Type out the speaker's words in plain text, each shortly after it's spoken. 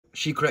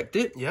She cracked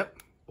it? Yep.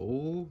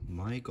 Oh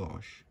my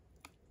gosh.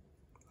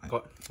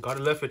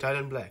 Gotta love your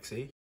Thailand Black,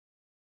 see?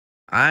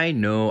 I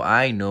know.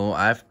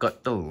 I've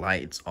got the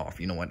lights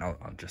off. You know what? I'll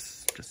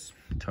just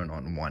turn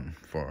on one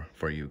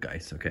for you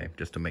guys, okay?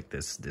 Just to make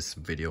this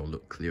video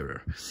look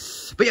clearer.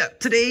 But yeah,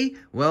 today,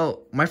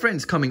 well, my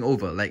friend's coming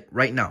over, like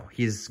right now.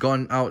 He's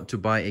gone out to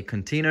buy a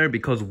container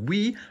because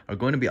we are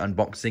going to be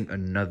unboxing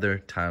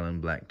another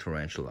Thailand Black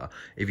Tarantula.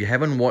 If you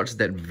haven't watched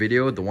that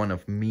video, the one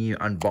of me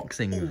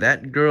unboxing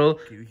that girl,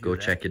 go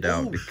check it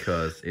out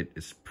because it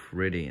is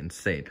pretty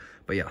insane.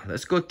 But yeah,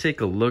 let's go take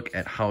a look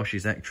at how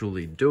she's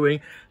actually doing.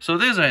 So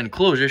there's our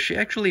enclosure. She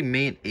actually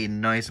made a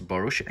nice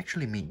burrow. She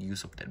actually made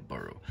use of that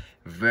burrow.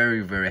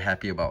 Very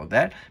happy about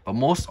that. But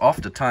most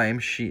of the time,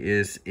 she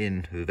is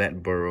in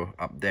that burrow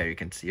up there. You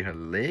can see her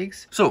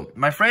legs. So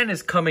my friend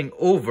is coming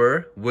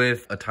over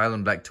with a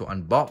Thailand Black to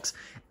unbox.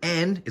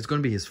 And it's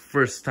going to be his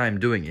first time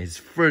doing it. His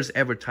first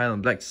ever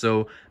Thailand Black.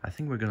 So I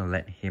think we're going to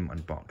let him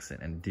unbox it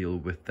and deal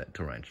with that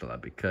tarantula.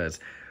 Because,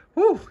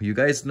 whew, you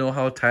guys know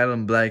how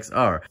Thailand Blacks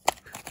are.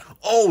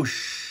 Oh,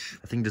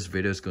 I think this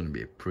video is going to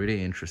be a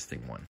pretty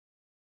interesting one.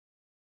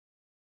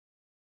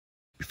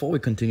 Before we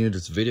continue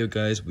this video,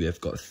 guys, we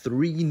have got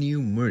 3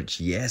 new merch.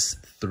 Yes,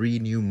 3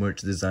 new merch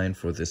designed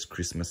for this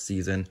Christmas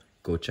season.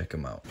 Go check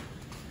them out.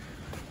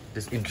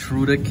 This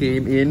intruder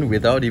came in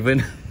without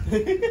even...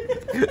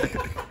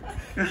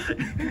 You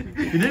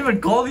didn't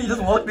even call me, you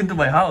just walked into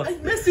my house. I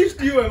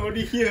messaged you, I'm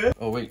already here.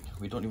 Oh wait,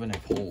 we don't even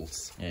have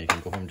holes. Yeah, you can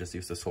go home, just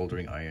use the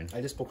soldering iron.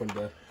 I just poke on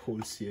the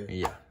holes here.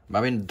 Yeah, but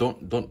I mean,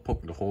 don't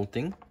poke the whole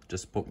thing.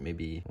 Just poke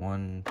maybe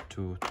 1,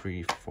 2,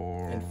 3,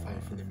 4... And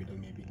 5 in the middle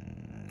maybe.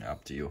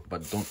 Up to you,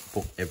 but don't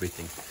poke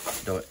everything.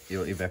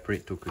 It'll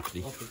evaporate too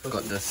quickly. Okay,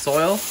 got the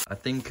soil. I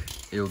think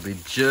it'll be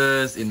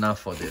just enough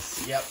for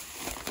this. Yep.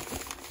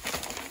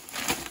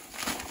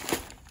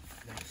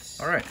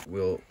 Alright,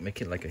 we'll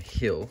make it like a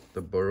hill.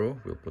 The burrow,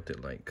 we'll put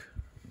it like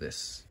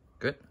this.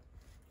 Good?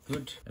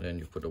 Good. And then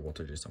you put the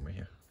water just somewhere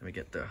here. Let me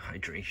get the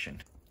hydration.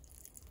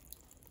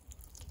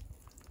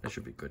 That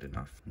should be good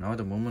enough. Now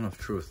the moment of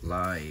truth,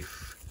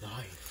 live.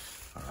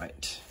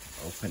 Alright,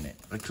 open it.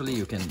 Actually,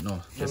 you can,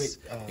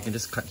 you can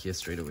just cut here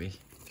straight away.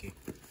 Okay.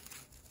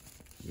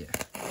 Yeah.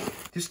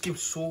 This came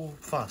so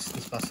fast,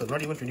 this parcel.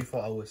 Not even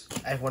 24 hours.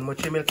 I have one more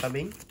mail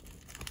coming.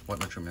 What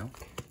mail?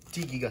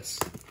 3 gigas.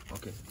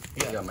 Okay.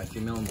 Yeah, my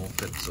female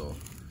molted, so...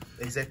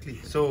 Exactly.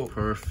 So...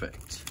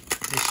 Perfect.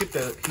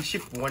 He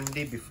shipped 1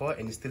 day before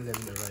and it still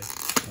hasn't arrived.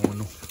 Oh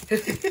no.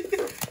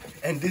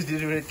 And this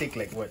didn't really take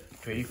like, what,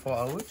 24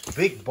 hours?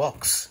 Big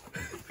box.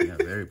 Yeah,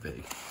 very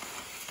big.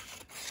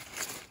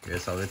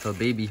 Here's our little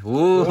baby.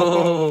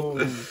 Whoa!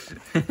 Nice.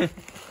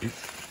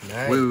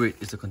 Wait.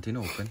 Is the container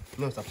open?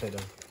 No, it's upside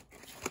down.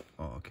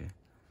 Oh, okay.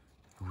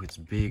 Oh, it's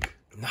big.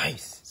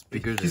 Nice. It's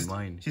bigger than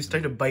mine. She's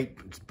trying to bite.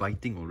 It's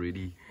biting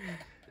already.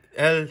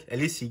 At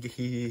least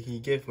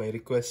he gave my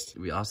request.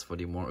 We asked for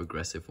the more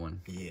aggressive one.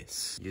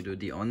 Yes. You do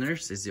the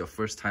honors. It's your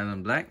first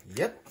Thailand Black.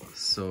 Yep.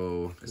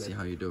 So let's see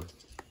how you do.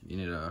 You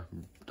need a...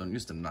 Don't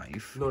use the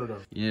knife. No.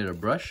 You need a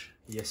brush?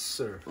 Yes,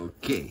 sir.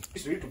 Okay.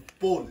 She's ready to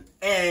bowl.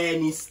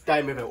 Any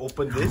time if I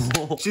open this,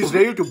 she's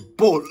ready to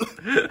bowl.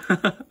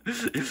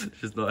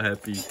 She's not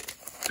happy.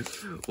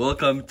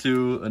 Welcome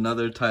to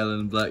another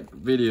Thailand Black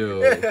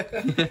video.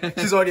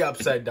 She's already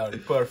upside down.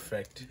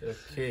 Perfect.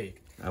 Okay.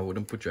 I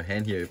wouldn't put your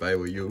hand here if I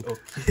were you.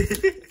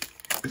 Okay.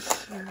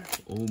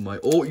 Oh my...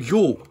 Oh,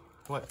 yo!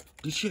 What?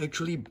 Did she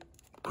actually...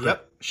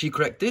 Yep. She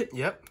cracked it?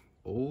 Yep.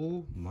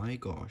 Oh my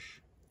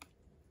gosh.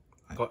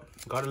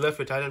 Gotta love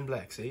your Thailand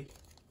Black, see?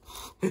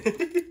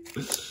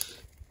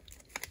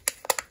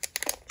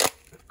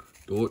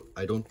 Dude,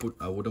 I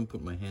wouldn't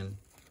put my hand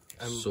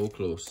so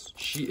close.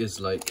 She is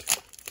like...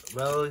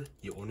 Well,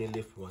 you only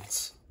live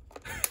once.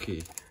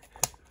 Okay.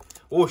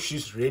 Oh,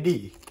 she's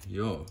ready.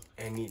 Yo.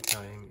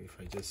 Anytime if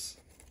I just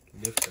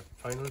lift the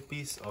final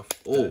piece of...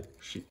 Oh,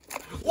 she...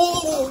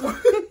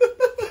 Oh!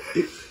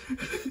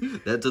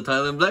 That's a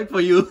Thailand Black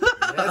for you.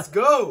 Let's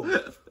go.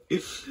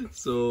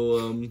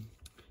 So,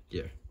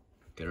 yeah.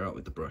 Get her out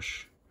with the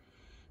brush.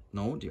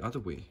 No, the other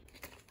way.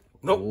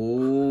 Nope.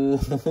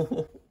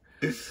 Oh.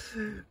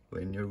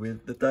 When you're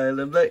with the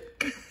Thailand Black.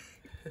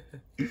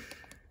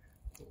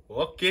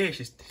 Okay,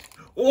 she's...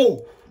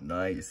 Oh!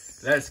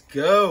 Nice. Let's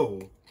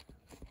go.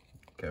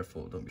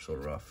 Careful, don't be so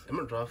rough. I'm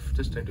not rough,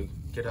 just trying to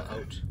get her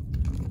out.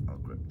 I'll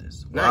grab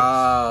this. Nice.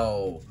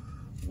 Wow.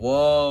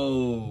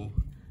 Whoa.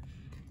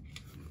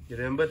 You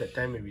remember that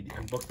time when we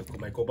unboxed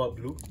my cobalt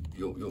blue?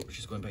 Yo,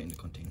 she's going back in the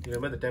container. You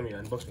remember the time we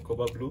unboxed my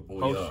cobalt blue?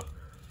 Oh, yeah.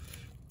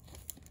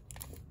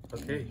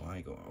 Okay. Oh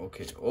my god,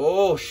 okay.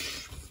 Oh,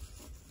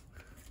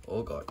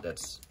 oh god,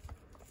 that's...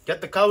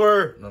 Get the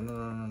cover!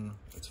 No.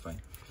 It's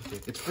fine. Okay.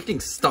 It's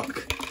freaking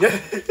stuck.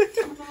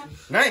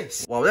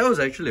 Nice! Wow, that was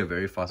actually a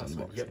very fast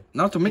unboxing. Yep.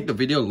 Now to make the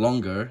video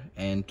longer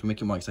and to make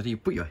it more exciting, you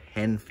put your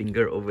hand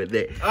finger over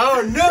there.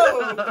 Oh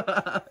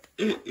no!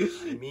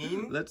 I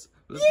mean... Let's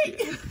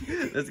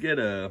get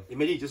a...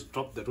 Imagine you just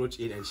drop the roach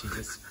in and she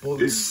just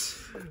bolts.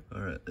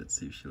 Alright, let's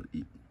see if she'll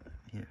eat.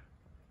 Here.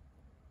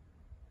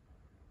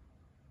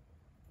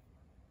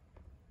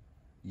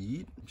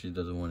 Eat? She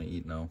doesn't want to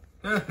eat now.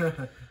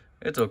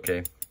 It's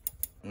okay.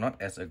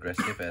 Not as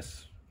aggressive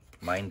as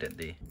mine that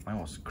day. Mine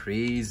was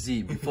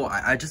crazy. Before,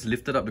 I just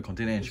lifted up the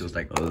container and she was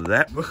like, oh,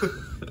 that?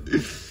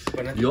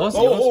 Yours?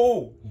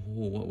 Oh,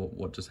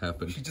 what just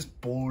happened? she just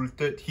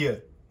bolted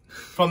here.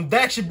 From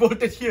there, she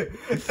bolted here.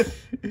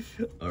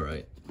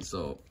 Alright,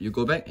 so you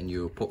go back and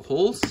you poke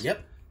holes.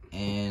 Yep.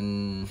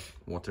 And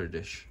water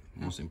dish,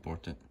 most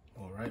important.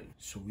 Alright,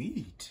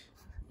 sweet.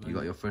 You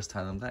got your first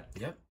Thailand Black?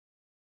 Yep.